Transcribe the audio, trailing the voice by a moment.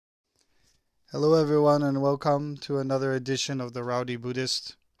Hello, everyone, and welcome to another edition of the Rowdy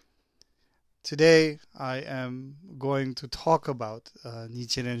Buddhist. Today, I am going to talk about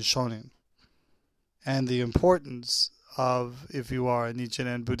Nichiren Shonin and the importance of, if you are a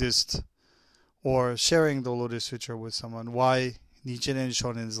Nichiren Buddhist or sharing the Lotus Sutra with someone, why Nichiren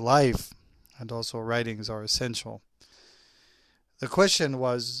Shonin's life and also writings are essential. The question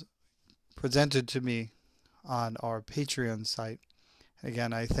was presented to me on our Patreon site.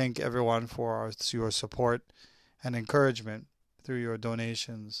 Again, I thank everyone for your support and encouragement through your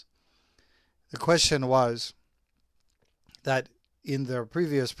donations. The question was that in their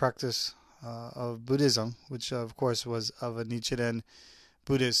previous practice of Buddhism, which of course was of a Nichiren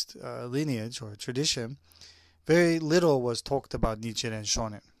Buddhist lineage or tradition, very little was talked about Nichiren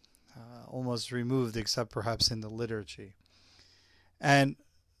Shonin, almost removed except perhaps in the liturgy. And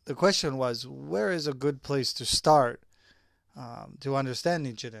the question was, where is a good place to start to understand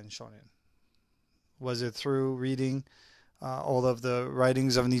Nichiren Shonin? Was it through reading all of the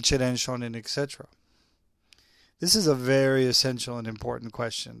writings of Nichiren Shonin, etc.? This is a very essential and important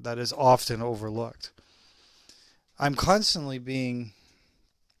question that is often overlooked. I'm constantly being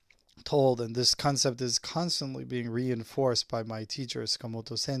told, and this concept is constantly being reinforced by my teacher,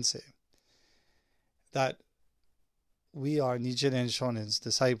 Tsukamoto Sensei, that we are Nichiren Shonin's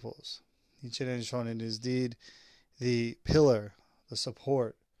disciples. Nichiren Shonin is indeed the pillar, the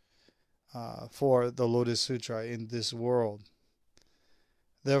support for the Lotus Sutra in this world.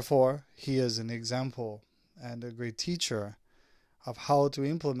 Therefore, he is an example and a great teacher of how to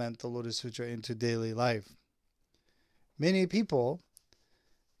implement the Lotus Sutra into daily life. Many people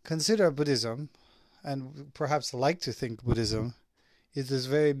consider Buddhism, and perhaps like to think Buddhism, is this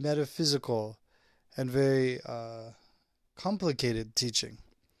very metaphysical and very complicated teaching.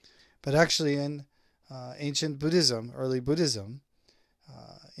 But actually in ancient Buddhism, early Buddhism,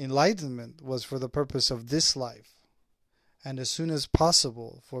 enlightenment was for the purpose of this life, and as soon as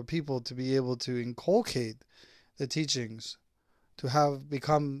possible for people to be able to inculcate the teachings, to have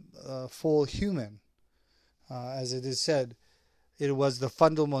become a full human. As it is said, it was the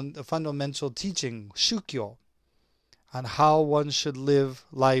fundamental teaching, shukyo, on how one should live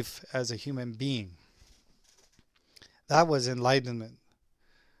life as a human being. That was enlightenment.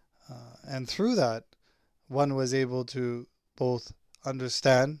 And through that, one was able to both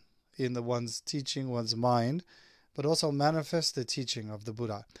understand in one's teaching, one's mind, but also manifest the teaching of the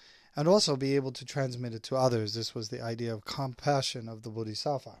Buddha, and also be able to transmit it to others. This was the idea of compassion of the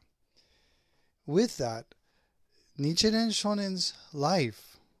Bodhisattva. With that, Nichiren Shonin's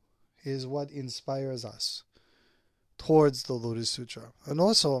life is what inspires us towards the Lotus Sutra, and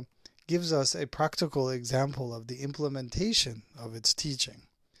also gives us a practical example of the implementation of its teaching.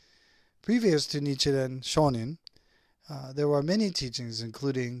 Previous to Nichiren Shonin, there were many teachings,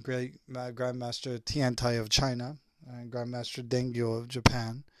 including Great Grandmaster Tiantai of China and Grandmaster Dengyo of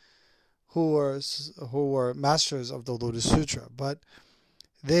Japan, who were masters of the Lotus Sutra. But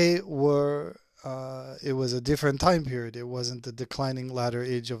they were, it was a different time period. It wasn't the declining latter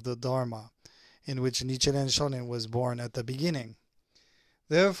age of the Dharma, in which Nichiren Shonin was born at the beginning.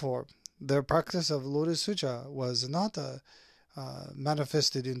 Therefore, their practice of Lotus Sutra was not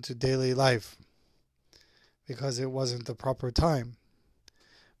manifested into daily life, because it wasn't the proper time.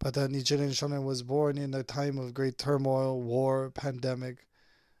 But Nichiren Shonin was born in a time of great turmoil, war, pandemic,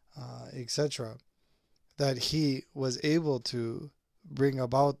 etc., that he was able to bring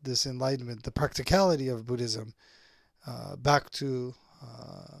about this enlightenment, the practicality of Buddhism, back to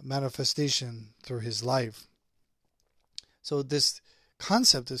manifestation through his life. So this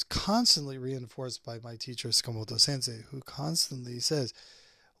concept is constantly reinforced by my teacher, Tsukamoto Sensei, who constantly says,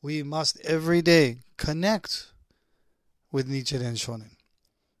 we must every day connect with Nichiren Shonin.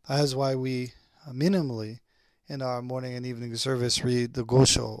 That is why we minimally in our morning and evening service read the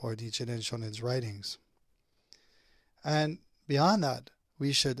Gosho or Nichiren Shonin's writings. And beyond that,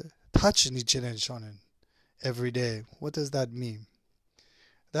 we should touch Nichiren Shonin every day. What does that mean?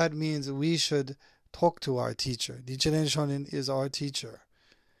 That means we should talk to our teacher. Nichiren Shonin is our teacher.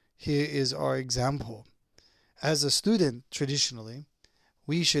 He is our example. As a student, traditionally,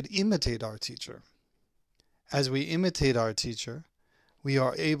 we should imitate our teacher. As we imitate our teacher, we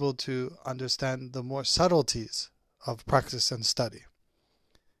are able to understand the more subtleties of practice and study.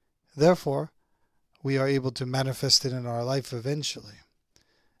 Therefore, we are able to manifest it in our life eventually.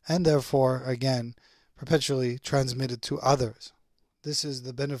 And therefore, again, perpetually transmit it to others. This is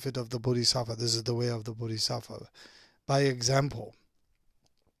the benefit of the Bodhisattva. This is the way of the Bodhisattva, by example.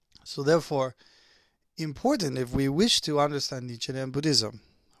 So therefore, important if we wish to understand Nichiren Buddhism,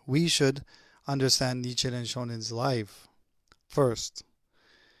 we should understand Nichiren Shonin's life first.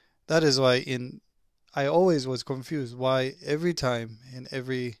 that is why I always was confused why every time in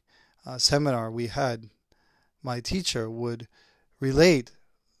every seminar we had, my teacher would relate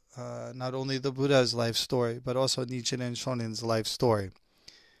not only the Buddha's life story, but also Nichiren Shonin's life story.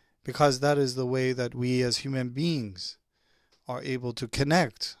 Because that is the way that we as human beings are able to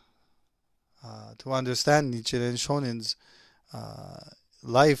connect, to understand Nichiren Shonin's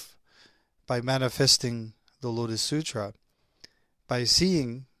life by manifesting the Lotus Sutra, by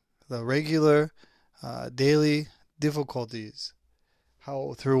seeing the regular daily difficulties,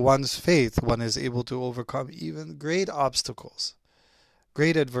 how through one's faith one is able to overcome even great obstacles,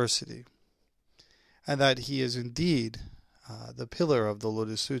 great adversity, and that he is indeed the pillar of the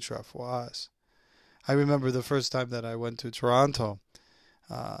Lotus Sutra for us. I remember the first time that I went to Toronto,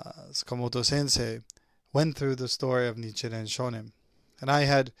 Sakamoto Sensei went through the story of Nichiren Shonin. And I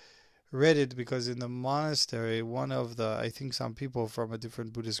had read it because in the monastery, I think some people from a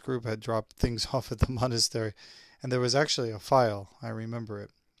different Buddhist group had dropped things off at the monastery. And there was actually a file, I remember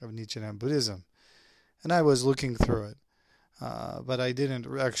it, of Nichiren Buddhism. And I was looking through it, but I didn't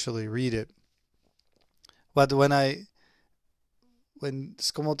actually read it. But when I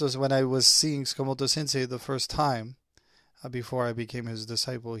was seeing Sakamoto Sensei the first time, before I became his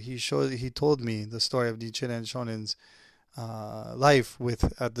disciple, he told me the story of Nichiren Shonin's life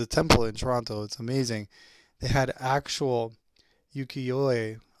at the temple in Toronto. It's amazing. They had actual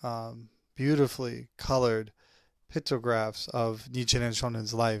ukiyo-e, beautifully colored pictographs of Nichiren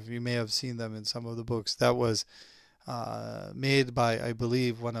Shonin's life. You may have seen them in some of the books. That was made by, I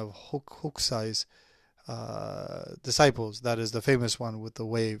believe, one of Hokusai's disciples. That is the famous one with the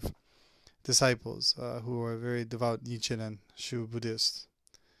wave disciples, who were very devout Nichiren Shu Buddhists.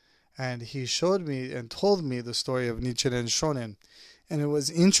 And he showed me and told me the story of Nichiren Shonin. And it was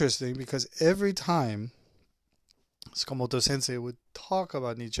interesting because every time Sakamoto Sensei would talk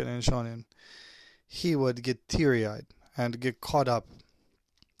about Nichiren Shonin, he would get teary-eyed and get caught up,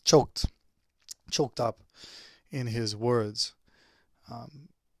 choked up in his words,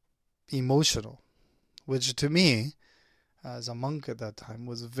 emotional, which to me, as a monk at that time,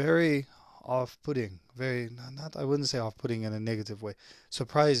 was very off-putting, I wouldn't say off-putting in a negative way,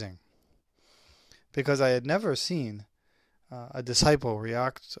 surprising, because I had never seen a disciple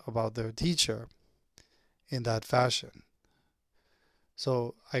react about their teacher in that fashion.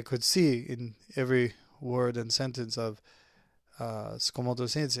 So I could see in every word and sentence of Sakamoto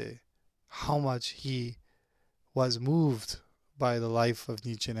Sensei how much he was moved by the life of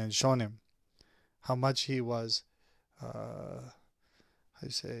Nichiren Shonin, how much he was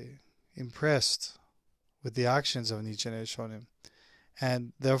impressed with the actions of Nichiren Shonin,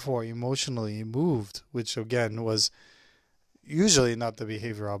 and therefore emotionally moved, which again was usually not the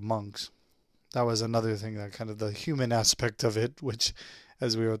behavior of monks. That was another thing, that kind of the human aspect of it, which,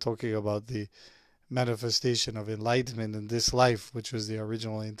 as we were talking about the manifestation of enlightenment in this life, which was the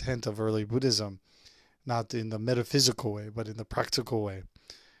original intent of early Buddhism, not in the metaphysical way, but in the practical way.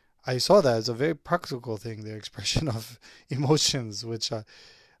 I saw that as a very practical thing, the expression of emotions, which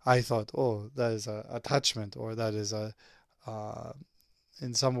I thought, that is an attachment, or that is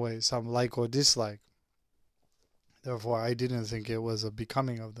in some way, some like or dislike. Therefore, I didn't think it was a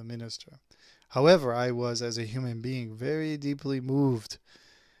becoming of the minister. However, I was, as a human being, very deeply moved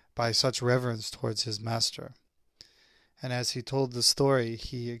by such reverence towards his master. And as he told the story,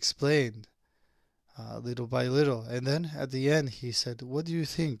 he explained little by little. And then at the end, he said, "What do you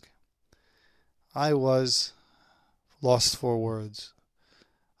think?" I was lost for words.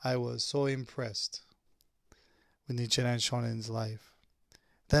 I was so impressed with Nichiren Shonin's life.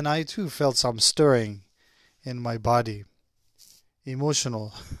 Then I too felt some stirring in my body.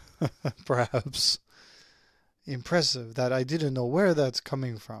 Emotional, perhaps. Impressive, that I didn't know where that's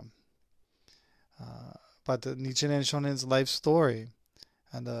coming from. But Nichiren Shonin's life story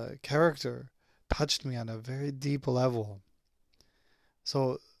and the character touched me on a very deep level.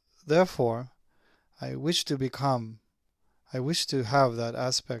 So, therefore, I wish to have that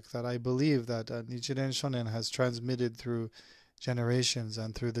aspect that I believe that Nichiren Shonin has transmitted through generations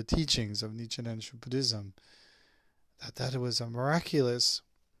and through the teachings of Nichiren Shu Buddhism, that it was a miraculous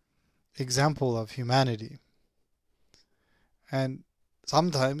example of humanity. And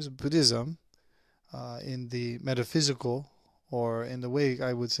sometimes Buddhism, in the metaphysical, or in the way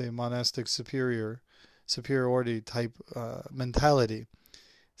I would say monastic superiority type mentality,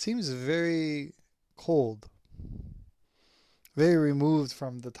 seems very cold, very removed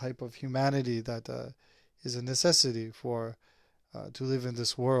from the type of humanity that is a necessity for to live in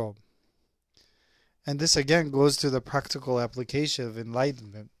this world. And this again goes to the practical application of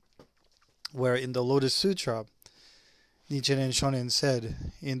enlightenment, where in the Lotus Sutra, Nichiren Shonin said,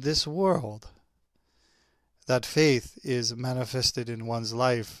 in this world, that faith is manifested in one's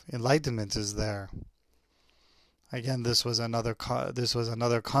life. Enlightenment is there. Again, this was another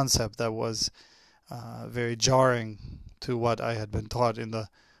concept that was very jarring to what I had been taught in the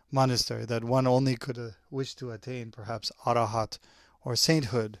monastery, that one only could wish to attain perhaps arahat or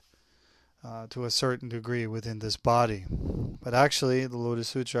sainthood to a certain degree within this body. But actually, the Lotus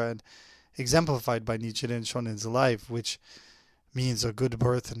Sutra, exemplified by Nichiren Shonin's life, which means a good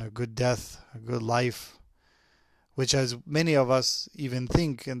birth and a good death, a good life, which as many of us even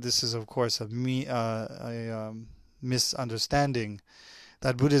think, and this is of course a misunderstanding,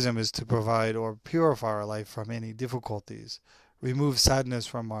 that Buddhism is to provide or purify our life from any difficulties, remove sadness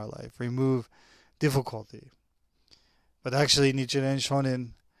from our life, remove difficulty. But actually, Nichiren Shonin,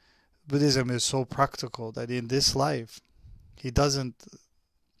 Buddhism is so practical that in this life, he doesn't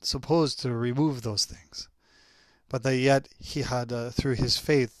suppose to remove those things, but that yet he had, through his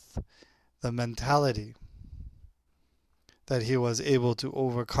faith, the mentality that he was able to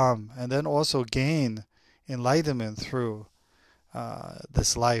overcome and then also gain enlightenment through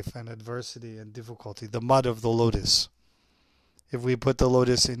this life and adversity and difficulty, the mud of the lotus. If we put the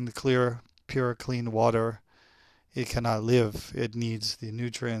lotus in clear, pure, clean water, it cannot live. It needs the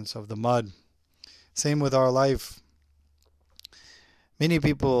nutrients of the mud. Same with our life. Many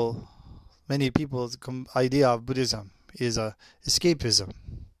people's idea of Buddhism is escapism.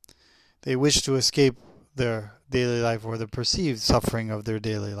 They wish to escape their daily life or the perceived suffering of their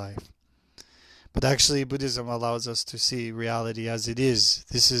daily life. But actually, Buddhism allows us to see reality as it is.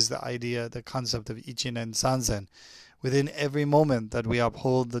 This is the idea, the concept of Ichinen Sanzen. Within every moment that we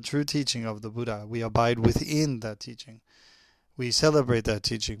uphold the true teaching of the Buddha, we abide within that teaching. We celebrate that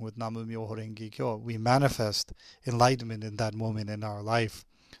teaching with Namu Myoho Renge Kyo. We manifest enlightenment in that moment in our life.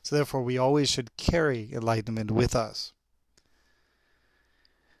 So therefore, we always should carry enlightenment with us.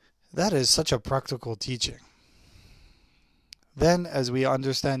 That is such a practical teaching. Then, as we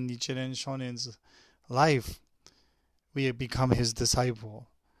understand Nichiren Shonin's life, we become his disciple.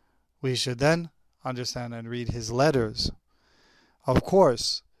 We should then understand and read his letters. Of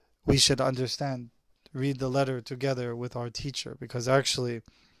course, we should read the letter together with our teacher, because actually,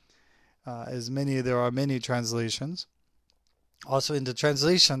 there are many translations. Also, in the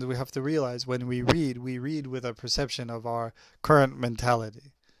translations, we have to realize when we read with a perception of our current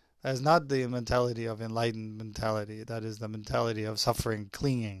mentality. That is not the mentality of enlightened mentality. That is the mentality of suffering,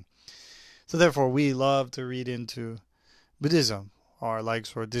 clinging. So therefore, we love to read into Buddhism, our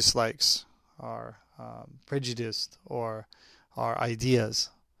likes or dislikes, our prejudice or our ideas.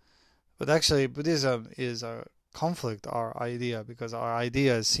 But actually, Buddhism is a conflict, our idea, because our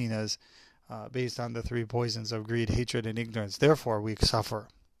idea is seen as based on the three poisons of greed, hatred, and ignorance. Therefore, we suffer.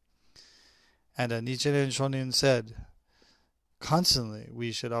 And Nichiren Shonin said, constantly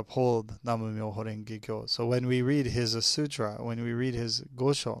we should uphold Namu Myoho Renge Kyo. So when we read his sutra, when we read his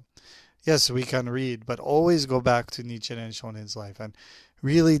Gosho, yes, we can read, but always go back to Nichiren Shonin's life and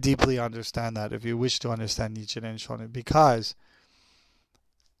really deeply understand that if you wish to understand Nichiren Shonin. Because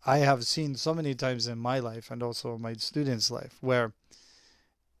I have seen so many times in my life and also my students' life where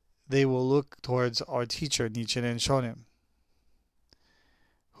they will look towards our teacher Nichiren Shonin,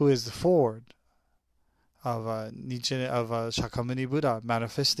 who is the forward of Shakyamuni Buddha,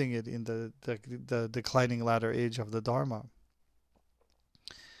 manifesting it in the declining latter age of the Dharma.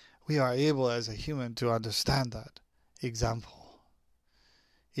 We are able as a human to understand that example,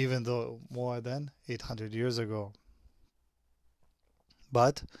 even though more than 800 years ago.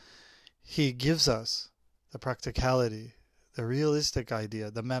 But he gives us the practicality, the realistic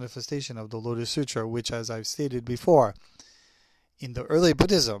idea, the manifestation of the Lotus Sutra, which, as I've stated before, in the early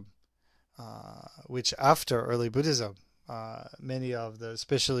Buddhism, which after early Buddhism, many of the,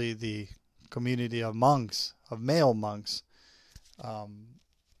 especially the community of monks, of male monks,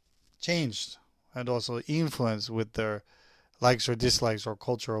 changed and also influenced with their likes or dislikes or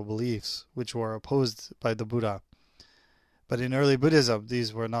cultural beliefs, which were opposed by the Buddha. But in early Buddhism,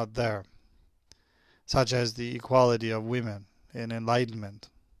 these were not there, such as the equality of women in enlightenment,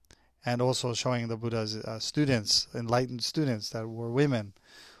 and also showing the Buddha's students, enlightened students that were women.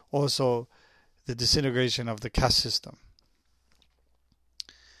 Also, the disintegration of the caste system.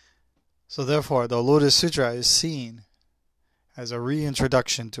 So therefore, the Lotus Sutra is seen as a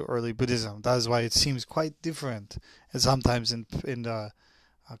reintroduction to early Buddhism. That is why it seems quite different, and sometimes in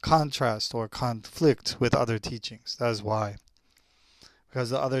contrast or conflict with other teachings. That is why. Because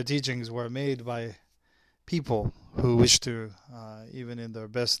the other teachings were made by people who wish to, even in their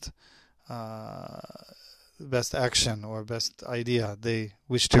best action or best idea, they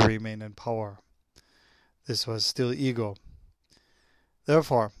wish to remain in power. This was still ego.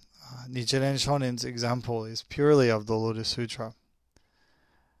 Therefore, Nichiren Shonin's example is purely of the Lotus Sutra.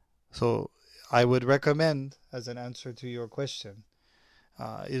 So I would recommend, as an answer to your question,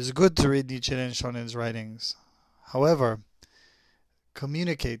 it is good to read Nichiren Shonin's writings. However,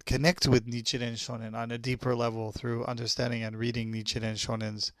 connect with Nichiren Shonin on a deeper level through understanding and reading Nichiren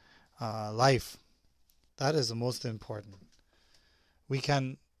Shonin's life. That is the most important.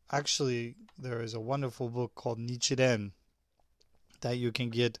 There is a wonderful book called Nichiren that you can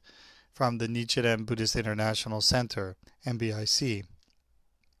get from the Nichiren Buddhist International Center, NBIC.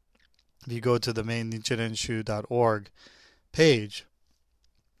 If you go to the main nichirenshu.org page,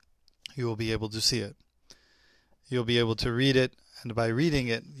 you will be able to see it. You'll be able to read it, and by reading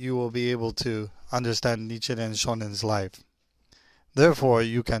it, you will be able to understand Nichiren Shonin's life. Therefore,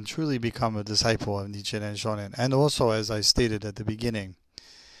 you can truly become a disciple of Nichiren Shonin. And also, as I stated at the beginning,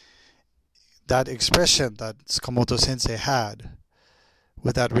 that expression that Tsukamoto Sensei had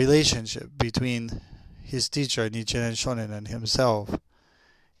with that relationship between his teacher Nichiren Shonin and himself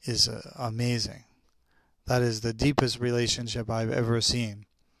is amazing. That is the deepest relationship I've ever seen.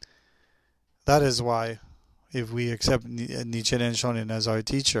 That is why, if we accept Nichiren Shonin as our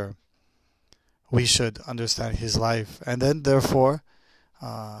teacher, we should understand his life, and then therefore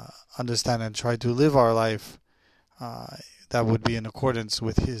understand and try to live our life that would be in accordance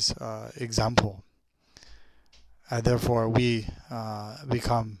with his example. And therefore we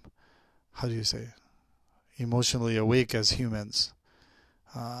become, emotionally awake as humans.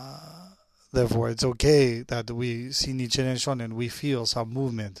 Therefore, it's okay that we see Nichiren Shonin, we feel some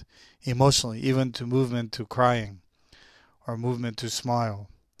movement emotionally, even to movement to crying or movement to smile.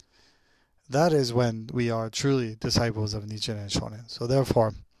 That is when we are truly disciples of Nichiren Shonin. So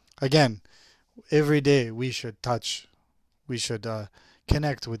therefore, again, every day we should connect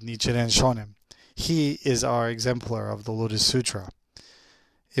with Nichiren Shonin. He is our exemplar of the Lotus Sutra.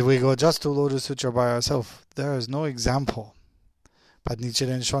 If we go just to Lotus Sutra by ourselves, there is no example. But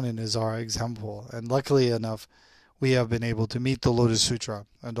Nichiren Shonin is our example. And luckily enough, we have been able to meet the Lotus Sutra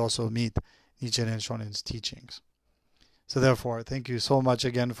and also meet Nichiren Shonin's teachings. So therefore, thank you so much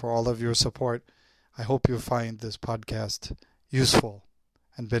again for all of your support. I hope you find this podcast useful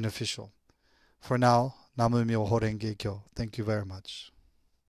and beneficial. For now, Namu Myoho Renge Kyo. Thank you very much.